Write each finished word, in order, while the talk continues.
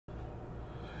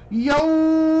Yo!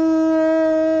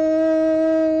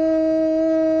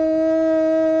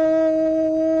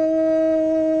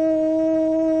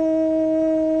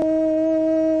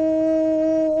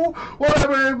 What up,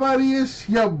 everybody? It's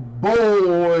your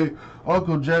boy,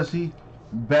 Uncle Jesse,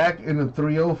 back in the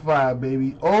 305,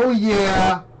 baby. Oh,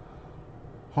 yeah.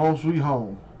 Home sweet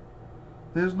home.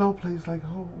 There's no place like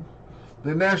home.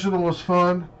 The National was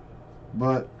fun,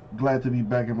 but glad to be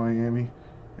back in Miami.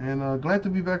 And glad to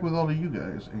be back with all of you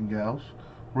guys and gals.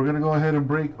 We're going to go ahead and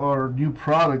break our new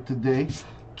product today.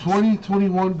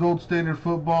 2021 Gold Standard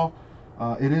Football.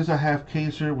 It is a half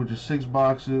caser, which is 6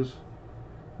 boxes.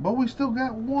 But we still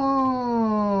got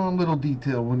one little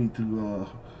detail we need to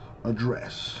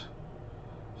address.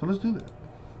 So let's do that.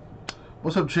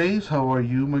 What's up, Chase? How are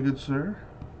you, my good sir?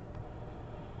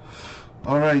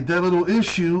 Alright, that little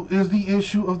issue is the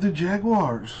issue of the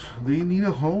Jaguars. They need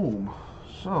a home.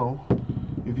 So,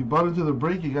 if you bought into the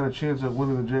break, you got a chance at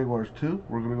winning the Jaguars too.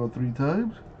 We're going to go 3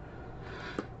 times.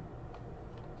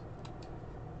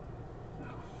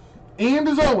 And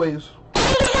as always,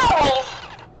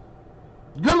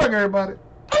 good luck, everybody.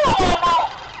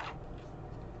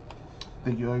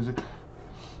 Thank you, Isaac.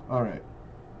 Alright.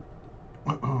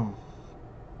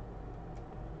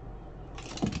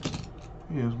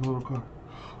 Yeah, it's my little car.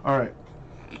 Alright.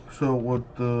 So, what,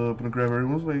 I'm going to grab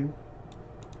everyone's name.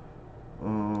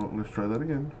 Let's try that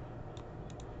again.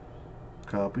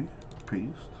 Copy,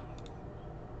 paste.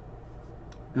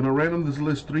 Gonna random this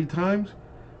list 3 times.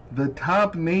 The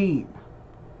top name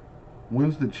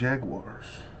wins the Jaguars.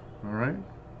 Alright.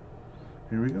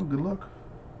 Here we go. Good luck.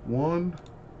 1,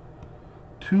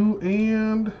 2,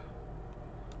 and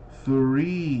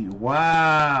 3.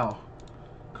 Wow.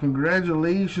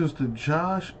 Congratulations to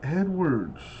Josh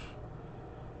Edwards,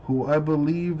 who I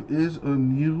believe is a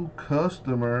new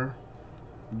customer.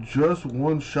 Just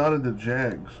one shot at the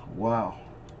Jags. Wow.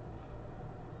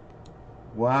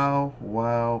 Wow,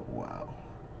 wow, wow.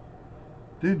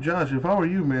 Dude, Josh, if I were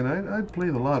you, man, I'd play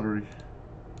the lottery.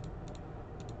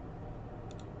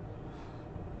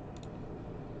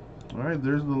 Alright,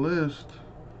 there's the list.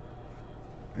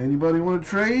 Anybody want to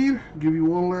trade? Give you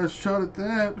one last shot at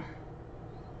that.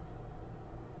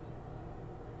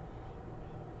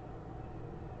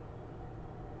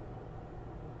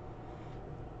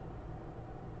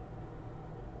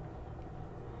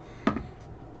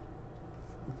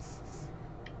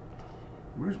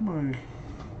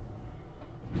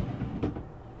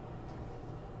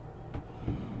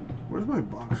 Where's my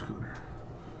box cutter?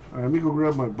 Alright, let me go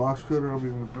grab my box cutter. I'll be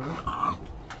right back.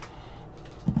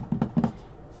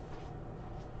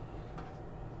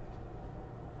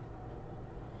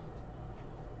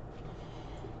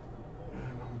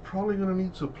 And I'm probably gonna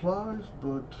need supplies,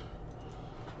 but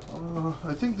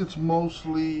I think it's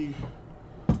mostly,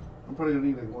 I'm probably gonna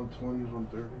need like 120s,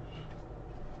 130s.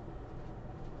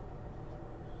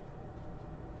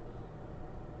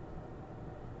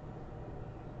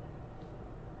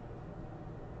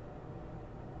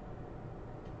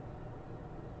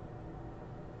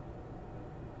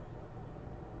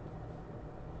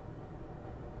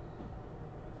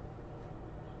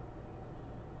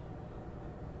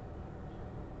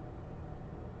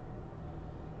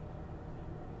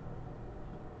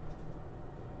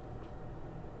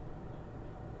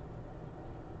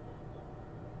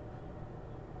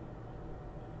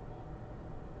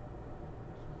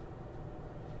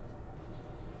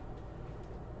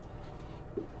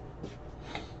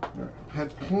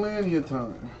 Had plenty of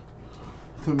time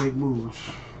to make moves.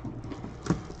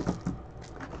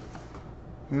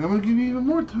 And I'm going to give you even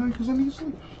more time because I need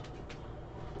sleep.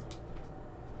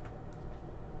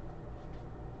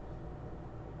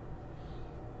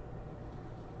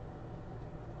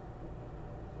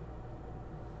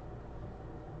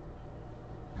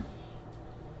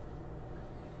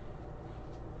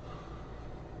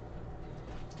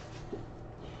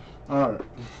 Alright.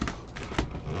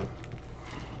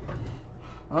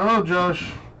 I don't know,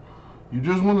 Josh. You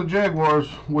just won the Jaguars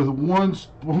with one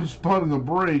spot in the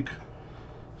break.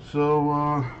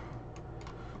 So,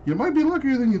 you might be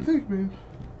luckier than you think, man.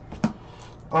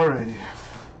 Alrighty.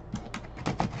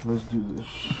 Let's do this.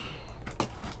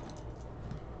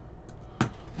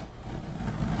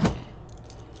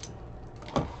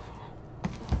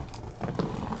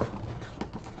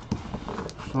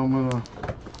 So I'm gonna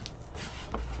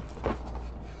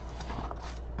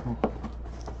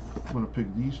pick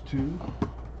these 2,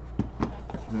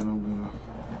 then I'm gonna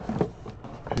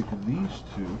pick these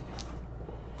 2,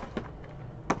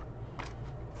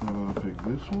 I'm gonna pick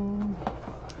this one,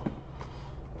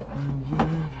 and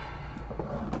then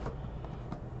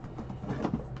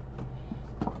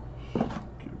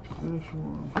get this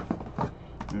one,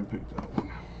 And pick that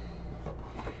one.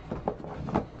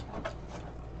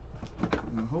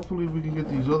 And hopefully we can get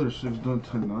these other 6 done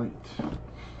tonight.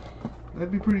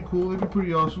 That'd be pretty cool. That'd be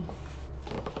pretty awesome.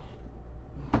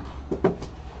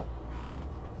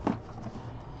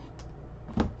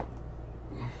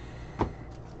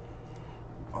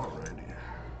 Alrighty.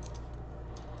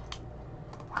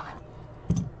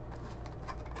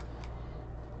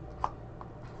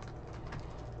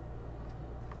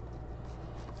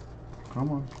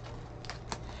 Come on.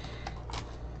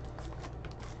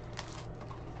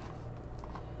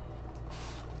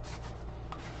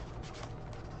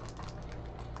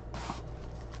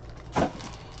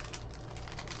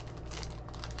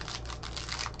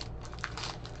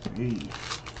 Hey,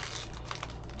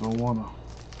 don't want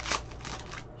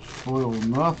to spoil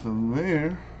nothing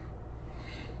there.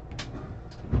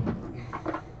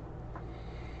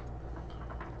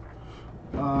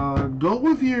 Go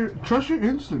with trust your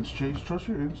instincts, Chase. Trust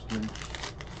your instincts.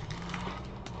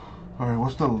 Alright,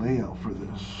 what's the layout for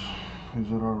this?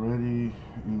 Is it already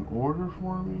in order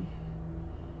for me?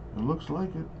 It looks like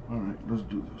it. Alright, let's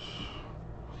do this.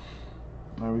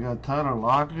 Now we got Tyler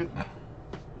Lockett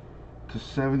to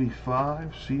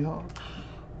 75 Seahawks.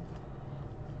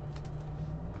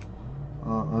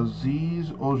 Aziz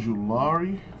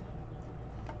Ojulari,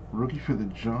 rookie for the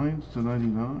Giants to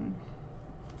 99.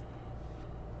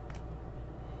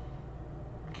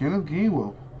 Kenneth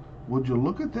Gainwell, would you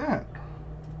look at that?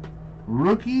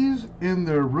 Rookies in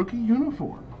their rookie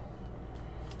uniform.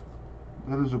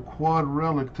 That is a quad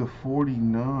relic to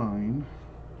 49.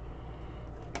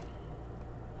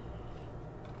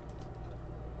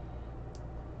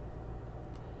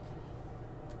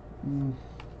 Mm.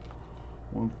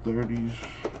 130s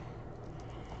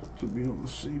to be on the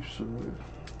safe side.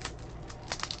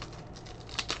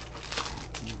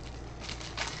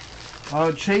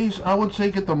 Chase, I would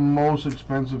say get the most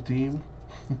expensive team.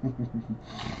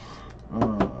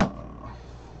 Alright.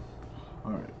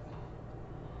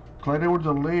 Clyde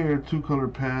Edwards-Helaire, 2-color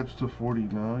patch to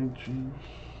 49. Jeez.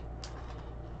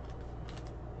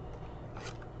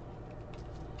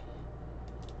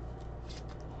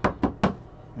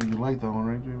 And you like that one,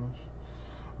 right, James?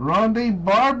 Rondé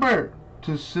Barber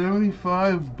to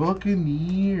 75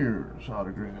 Buccaneers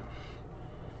autograph.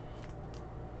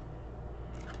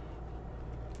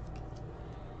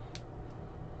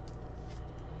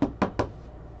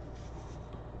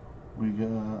 We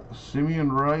got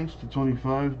Simeon Rice to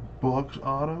 25 Bucks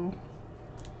auto.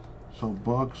 So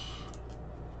Bucks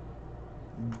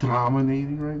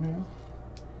dominating right now.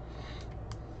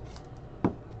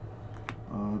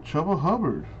 Chuba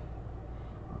Hubbard,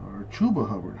 or Chuba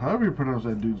Hubbard, however you pronounce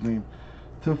that dude's name,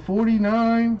 to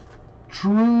 49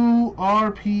 true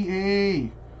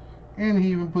RPA. And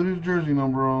he even put his jersey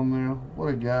number on there. What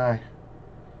a guy.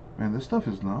 Man, this stuff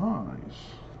is nice.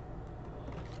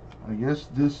 I guess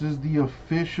this is the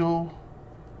official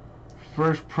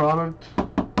first product,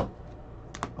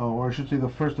 or I should say the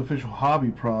first official hobby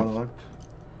product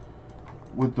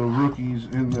with the rookies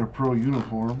in their pro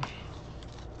uniforms.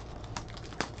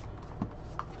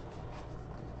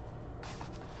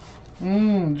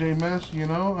 J-Mess, you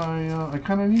know, I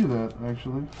kind of knew that,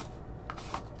 actually.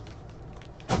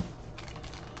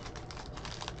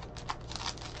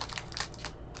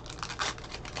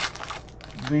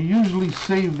 They usually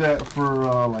save that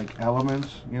for, like,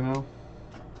 elements, you know,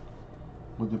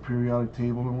 with the periodic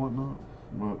table and whatnot.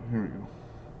 But here we go.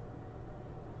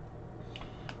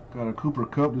 Got a Cooper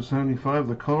Kupp to 75.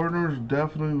 The Cardinals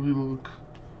definitely look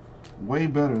way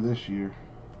better this year.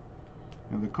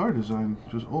 And the card design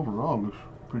just overall looks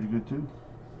pretty good too.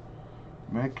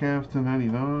 Metcalf to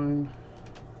 99.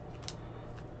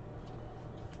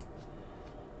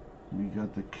 We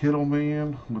got the Kittle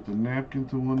Man with the napkin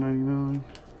to 199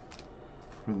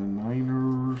 for the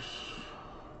Niners.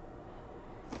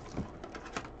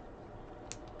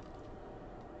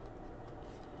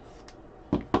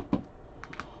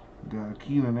 Got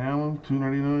Keenan Allen,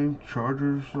 299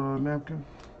 Chargers napkin.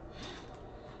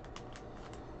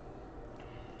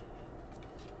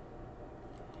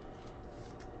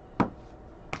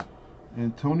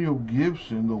 Antonio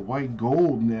Gibson, the white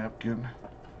gold napkin,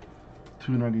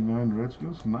 299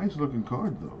 Redskins. Nice looking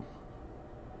card though.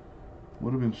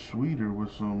 Would have been sweeter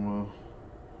with some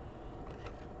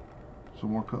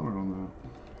more color on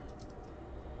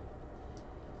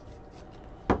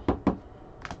that.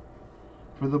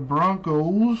 For the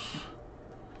Broncos,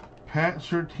 Pat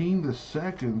Surtain the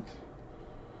second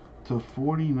to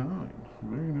 49.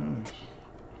 Very nice.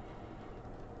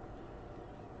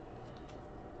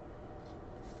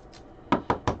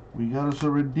 We got us a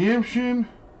redemption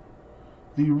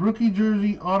The rookie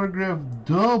jersey autograph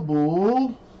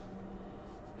double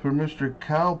for Mr.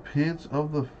 Kyle Pitts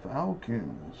of the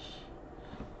Falcons.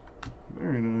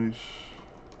 Very nice.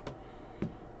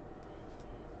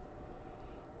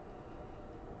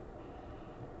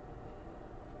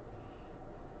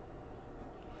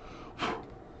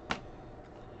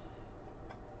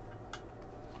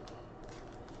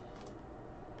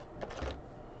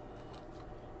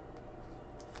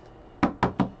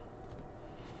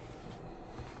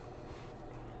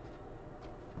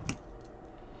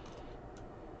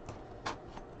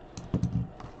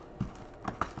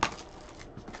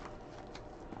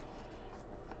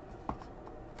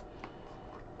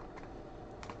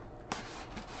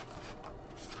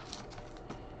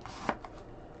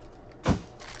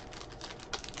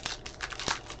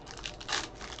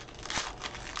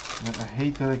 I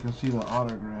hate that I can see the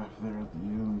autograph there at the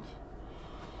end.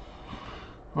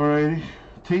 Alrighty.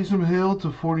 Taysom Hill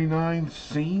to 49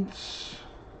 Saints.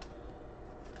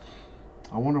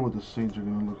 I wonder what the Saints are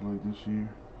going to look like this year.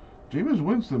 Jameis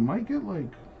Winston might get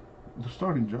like the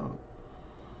starting job.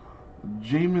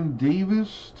 Jamin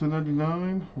Davis to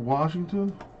 99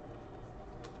 Washington.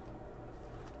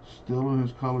 Still in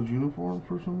his college uniform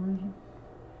for some reason.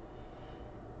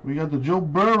 We got the Joe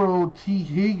Burrow T.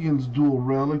 Higgins dual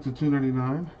relic to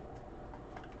 299.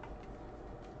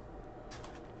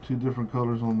 Two different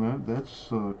colors on that. That's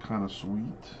kind of sweet.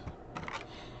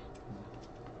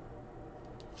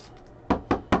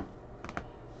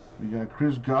 We got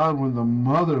Chris Godwin, the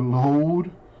mother load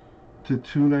to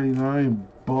 299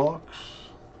 bucks.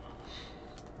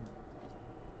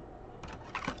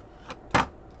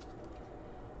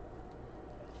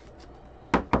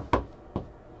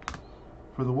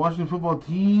 For the Washington football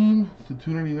team to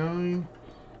 299,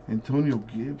 Antonio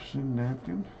Gibson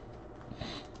napkin.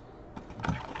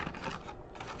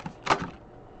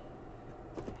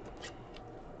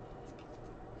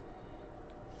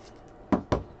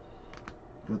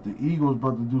 Got the Eagles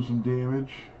about to do some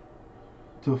damage.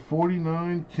 To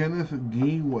 49, Kenneth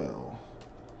Gainwell.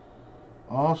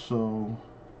 Also,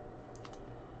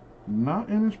 not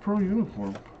in his pro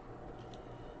uniform.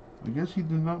 I guess he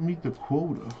did not meet the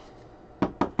quota.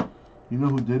 You know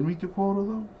who did meet the quota,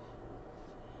 though?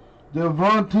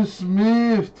 Devonta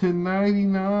Smith to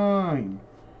 99.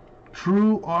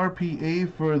 True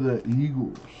RPA for the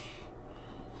Eagles.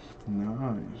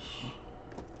 Nice.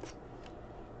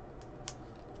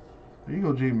 There you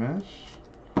go, J-Mass.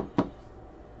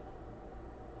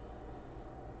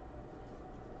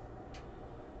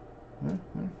 There.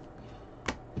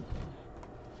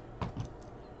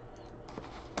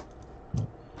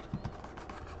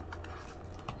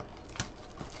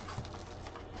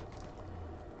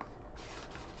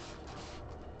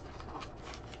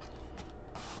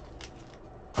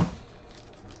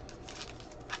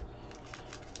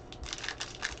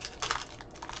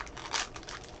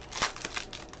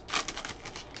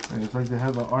 And it's like they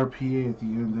have the RPA at the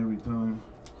end every time.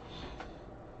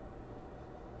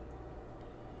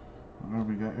 Alright,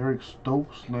 we got Eric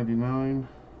Stokes, 99.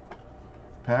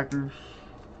 Packers.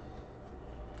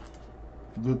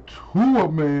 The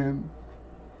Tua Man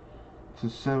to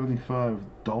 75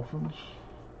 Dolphins.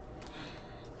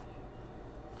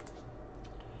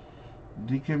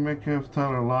 DK Metcalf,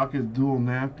 Tyler Lockett, dual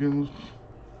napkins,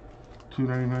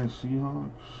 299 Seahawks.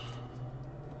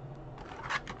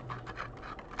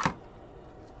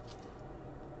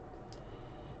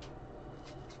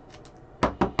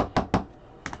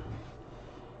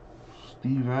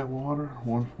 Steve Atwater,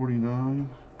 149,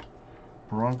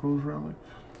 Broncos relic.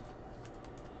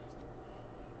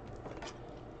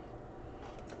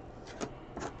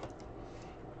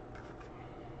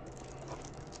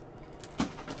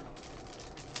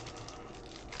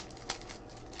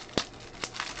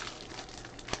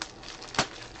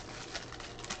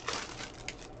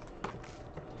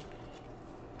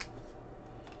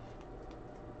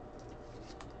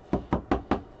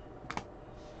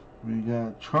 We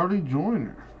got Charlie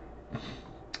Joyner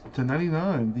to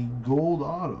 99, the gold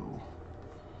auto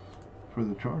for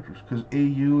the Chargers. Because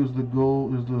AU is the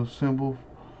gold, is the symbol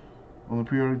on the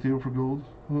periodic table for gold.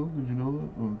 Oh, did you know that?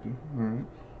 Oh, okay, all right.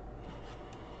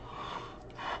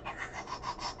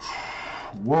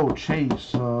 Whoa,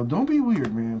 Chase, don't be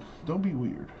weird, man. Don't be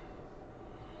weird.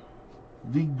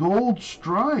 The gold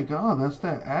strike, that's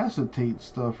that acetate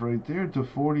stuff right there to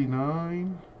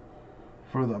 49.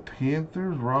 For the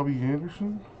Panthers, Robbie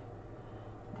Anderson.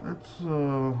 That's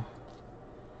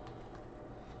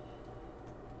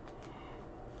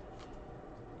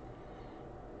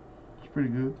it's pretty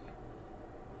good.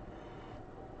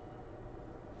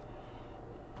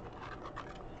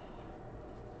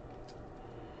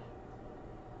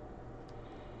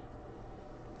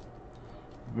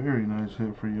 Very nice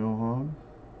hit for Johan.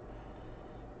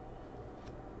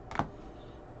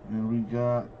 And we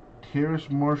got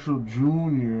Terrace Marshall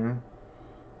Jr.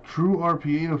 True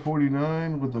RPA to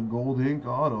 49 with a gold ink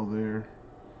auto there.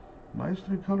 Nice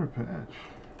 3-color patch.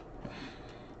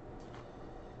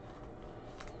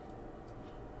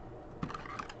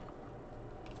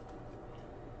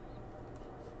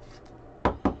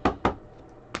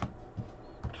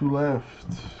 Two left.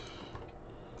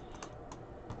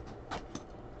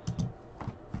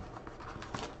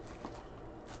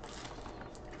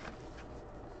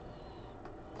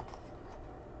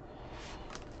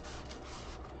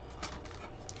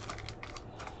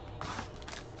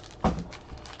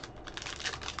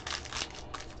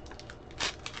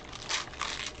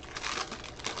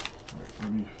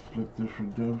 Let me flip this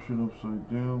redemption upside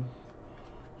down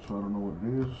so I don't know what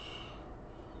it is.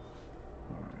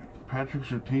 Alright, Patrick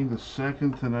Surtain the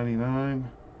second to 99.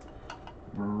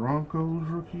 Broncos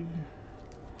rookie.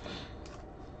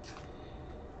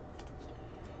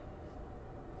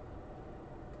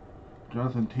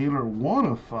 Jonathan Taylor 1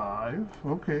 of 5.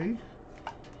 Okay.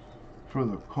 For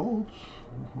the Colts.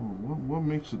 What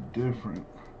makes it different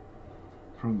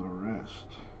from the rest?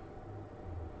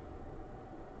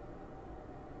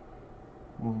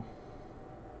 Well,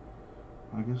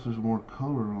 I guess there's more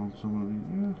color on some of these.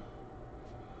 Yeah,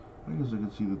 I guess I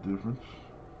can see the difference.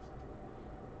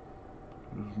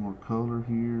 There's more color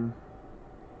here.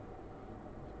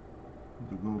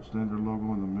 The gold standard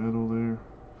logo in the middle there.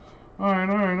 Alright,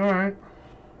 alright, alright.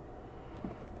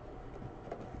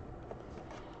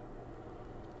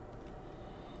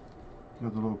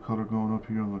 Got the little color going up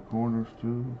here on the corners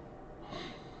too.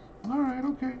 Alright,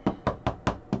 okay.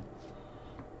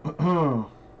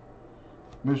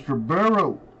 Mr.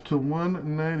 Burrow to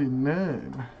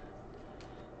 199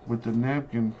 with the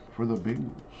napkin for the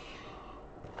Bengals.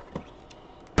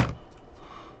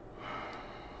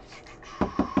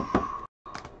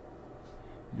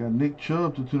 Got Nick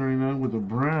Chubb to 299 with a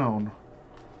brown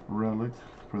relic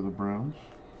for the Browns.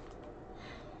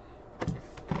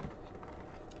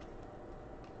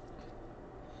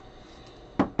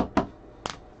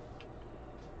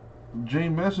 Jay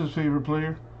Mess's favorite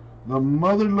player, the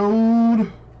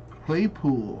Motherlode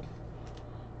Claypool.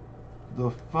 The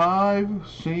 5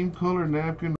 same color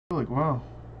napkin relic. Wow.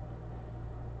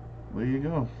 There you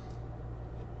go.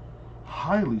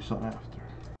 Highly sought after.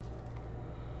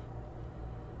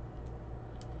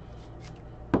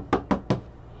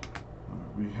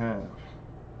 We have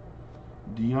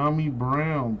De'Ami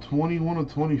Brown, 21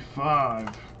 of 25.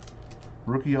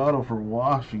 Rookie auto for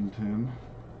Washington.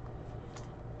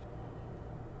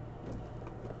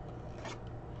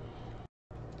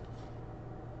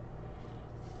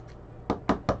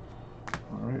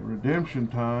 Alright, redemption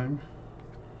time.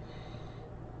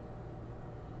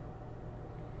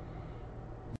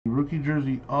 Rookie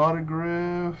jersey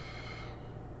autograph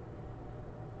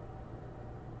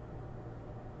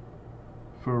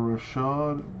for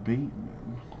Rashad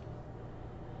Bateman.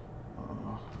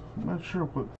 I'm not sure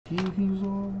what team he's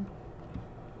on.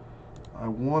 I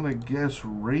want to guess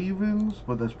Ravens,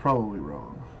 but that's probably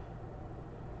wrong.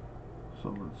 So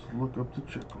let's look up the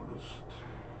checklist.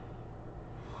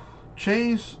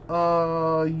 Chase,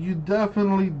 you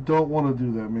definitely don't want to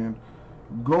do that, man.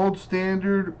 Gold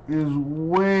standard is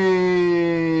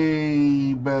way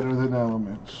better than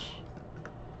elements.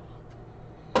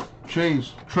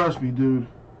 Chase, trust me, dude.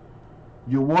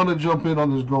 You want to jump in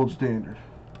on this gold standard.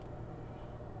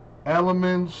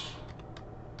 Elements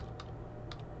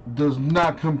does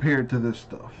not compare to this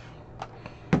stuff.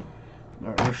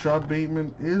 Alright, Rashad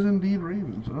Bateman is indeed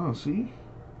Ravens. Oh, see?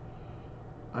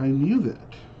 I knew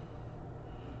that.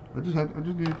 I just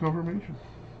needed confirmation.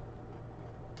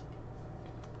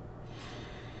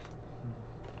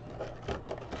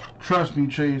 Trust me,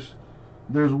 Chase.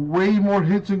 There's way more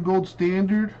hits in gold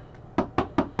standard.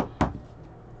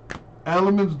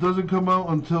 Elements doesn't come out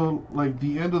until like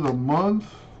the end of the month.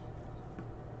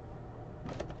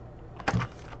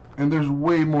 And there's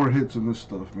way more hits in this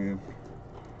stuff, man.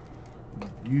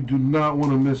 You do not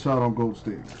want to miss out on gold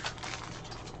standard.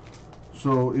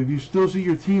 So if you still see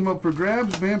your team up for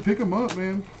grabs, man, pick them up,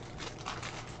 man.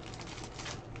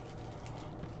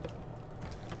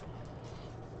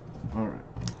 Alright.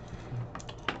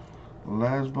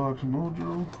 Last box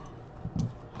mojo.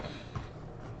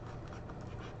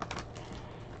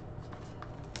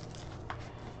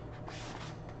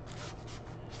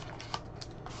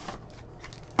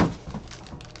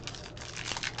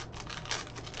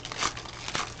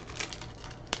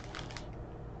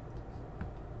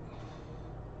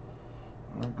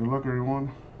 Alright, good luck,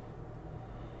 everyone.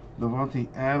 Devontae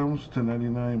Adams to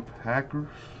 99 Packers.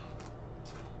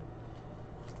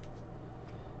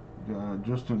 Got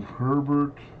Justin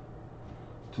Herbert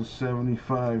to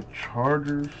 75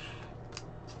 Chargers.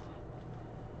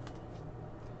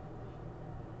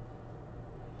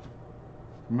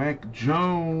 Mac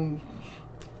Jones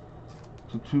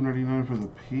to 299 for the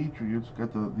Patriots.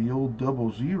 Got the old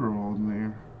 00 on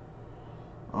there.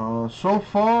 So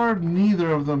far,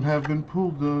 neither of them have been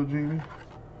pulled, though, Jamie.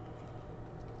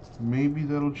 Maybe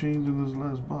that'll change in this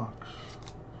last box.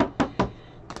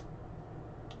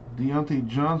 Deontay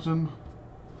Johnson.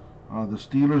 The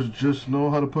Steelers just know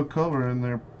how to put color in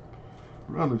their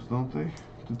relics, don't they?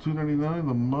 To 299,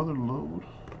 the mother load.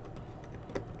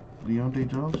 Deontay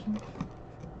Johnson.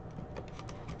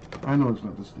 I know it's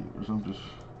not the Steelers.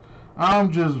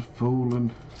 I'm just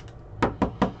fooling.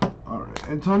 Alright,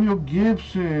 Antonio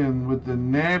Gibson with the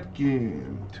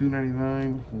napkin.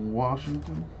 299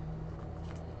 Washington.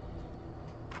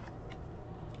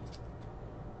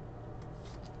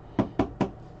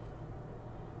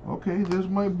 Okay, this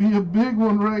might be a big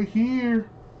one right here.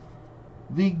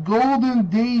 The golden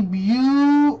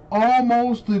debut,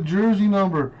 almost the jersey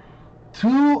number.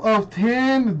 2 of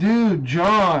 10. Dude,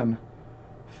 John.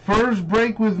 First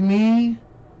break with me.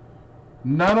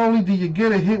 Not only did you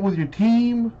get a hit with your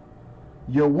team,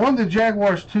 you won the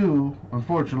Jaguars too.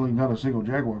 Unfortunately, not a single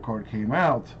Jaguar card came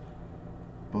out.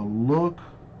 But look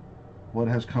what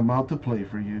has come out to play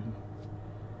for you.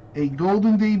 A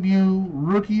golden debut,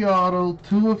 rookie auto,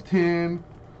 2 of 10,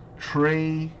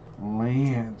 Trey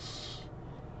Lance.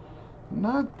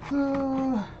 Not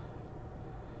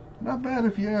bad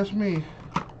if you ask me.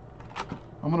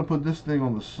 I'm going to put this thing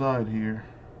on the side here,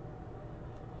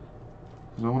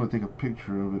 because I want to take a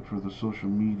picture of it for the social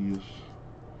medias.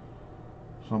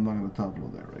 So I'm not going to top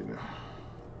load that right now.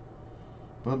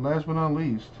 But last but not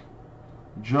least,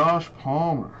 Josh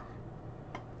Palmer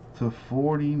to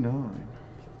 49.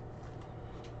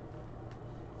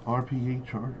 RPA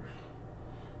Chargers.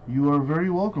 You are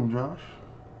very welcome, Josh.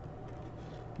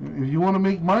 If you want to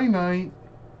make my night,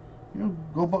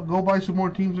 go buy some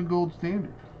more teams in Gold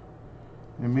Standard,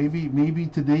 and maybe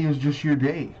today is just your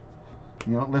day.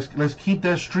 Let's keep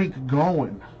that streak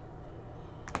going.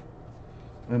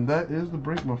 And that is the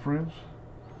break, my friends.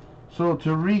 So to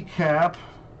recap,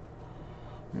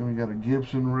 we got a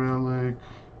Gibson relic,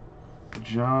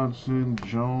 Johnson,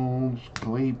 Jones,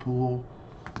 Claypool,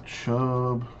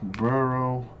 Chubb,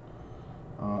 Burrow,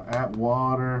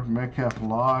 Atwater, Metcalf,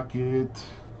 Lockett,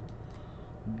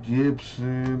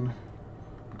 Gibson,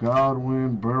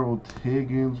 Godwin, Burrow,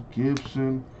 Higgins,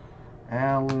 Gibson,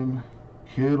 Allen,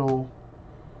 Kittle,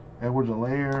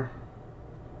 Edwards-Helaire,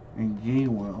 and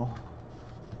Gainwell.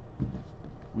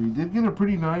 We did get a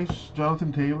pretty nice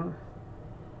Jonathan Taylor,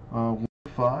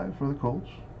 1-5 for the Colts.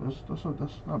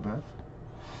 That's not bad.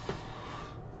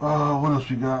 What else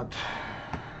we got?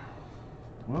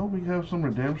 Well, we have some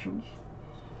redemptions.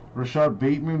 Rashad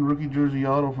Bateman, rookie jersey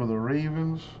auto for the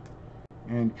Ravens.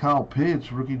 And Kyle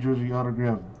Pitts, rookie jersey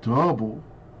autograph double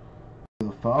for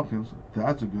the Falcons.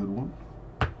 That's a good one.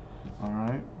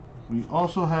 Alright. We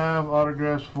also have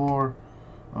autographs for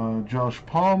Josh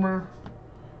Palmer,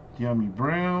 De'Ami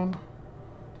Brown,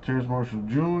 Terrence Marshall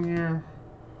Jr.,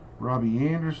 Robbie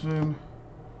Anderson,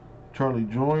 Charlie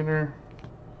Joyner,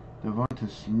 Devonta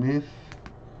Smith,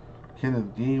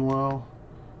 Kenneth Gainwell,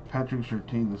 Patrick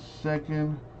Surtain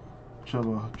II,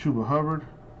 Chuba Hubbard,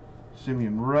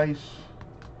 Simeon Rice,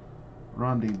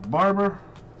 Rondé Barber,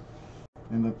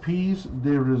 and the piece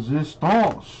de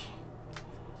resistance,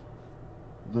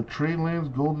 the Trey Lance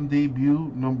golden debut,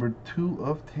 number 2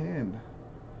 of 10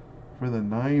 for the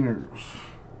Niners.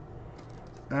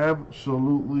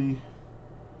 Absolutely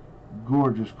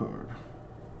gorgeous card.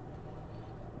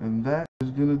 And that is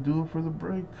going to do it for the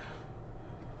break.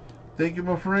 Thank you,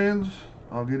 my friends.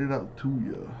 I'll get it out to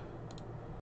you.